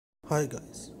Hi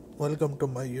guys, welcome to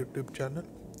my YouTube channel.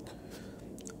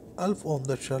 Elf on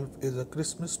the Shelf is a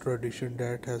Christmas tradition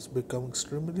that has become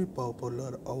extremely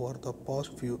popular over the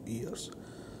past few years.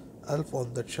 Elf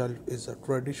on the Shelf is a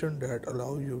tradition that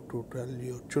allows you to tell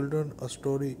your children a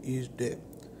story each day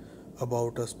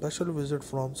about a special visit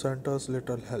from Santa's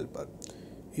little helper.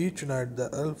 Each night, the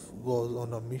elf goes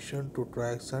on a mission to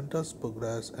track Santa's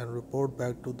progress and report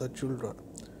back to the children,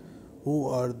 who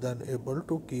are then able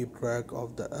to keep track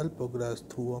of the elf progress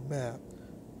through a map.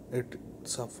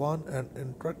 It's a fun and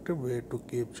interactive way to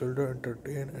keep children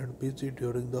entertained and busy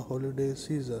during the holiday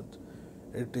season.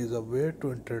 It is a way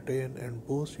to entertain and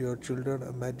boost your children's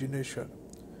imagination.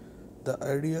 The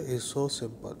idea is so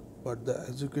simple, but the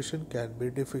execution can be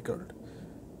difficult.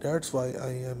 That's why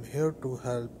I am here to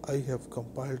help. I have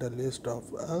compiled a list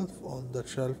of elf on the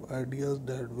shelf ideas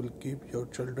that will keep your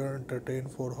children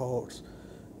entertained for hours.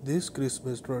 This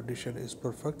Christmas tradition is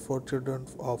perfect for children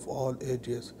of all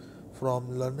ages,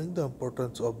 from learning the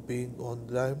importance of being on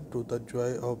time to the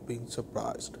joy of being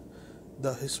surprised.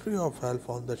 The history of Elf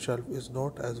on the Shelf is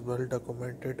not as well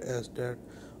documented as that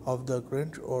of the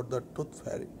Grinch or the Tooth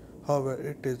Fairy. However,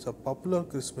 it is a popular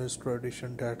Christmas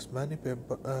tradition that many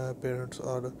parents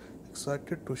are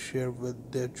excited to share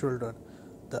with their children.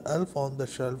 The elf on the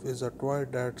shelf is a toy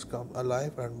that's come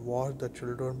alive and watch the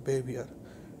children behavior.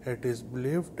 It is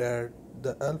believed that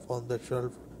the elf on the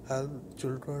shelf helps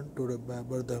children to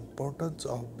remember the importance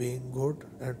of being good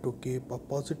and to keep a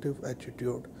positive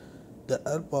attitude. The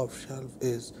elf on the shelf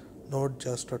is not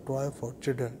just a toy for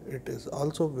children, it is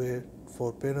also a way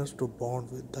for parents to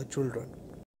bond with the children.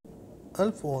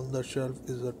 Elf on the Shelf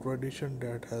is a tradition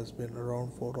that has been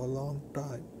around for a long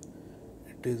time.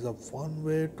 It is a fun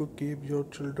way to keep your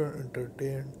children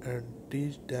entertained and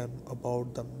teach them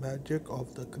about the magic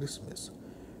of the Christmas.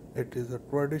 It is a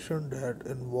tradition that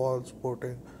involves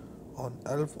putting an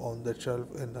elf on the shelf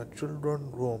in a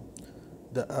children's room.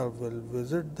 The elf will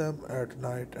visit them at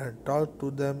night and talk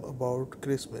to them about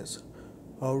Christmas,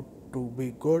 how to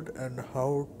be good and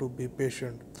how to be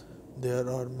patient. There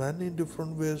are many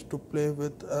different ways to play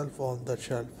with elf on the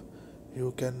shelf.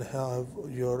 You can have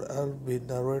your elf be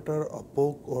narrator, a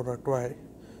book or a toy.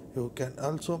 You can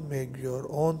also make your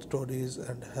own stories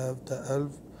and have the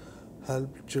elf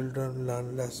help children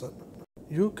learn lessons.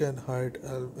 You can hide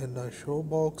elf in a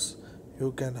showbox.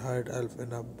 You can hide elf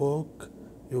in a book.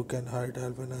 You can hide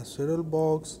elf in a cereal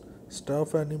box,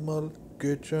 stuffed animal,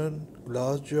 kitchen,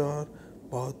 glass jar,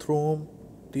 bathroom,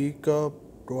 teacup,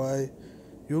 toy.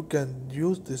 You can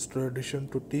use this tradition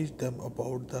to teach them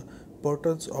about the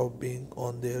importance of being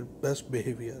on their best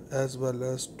behavior as well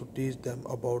as to teach them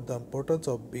about the importance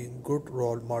of being good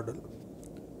role model.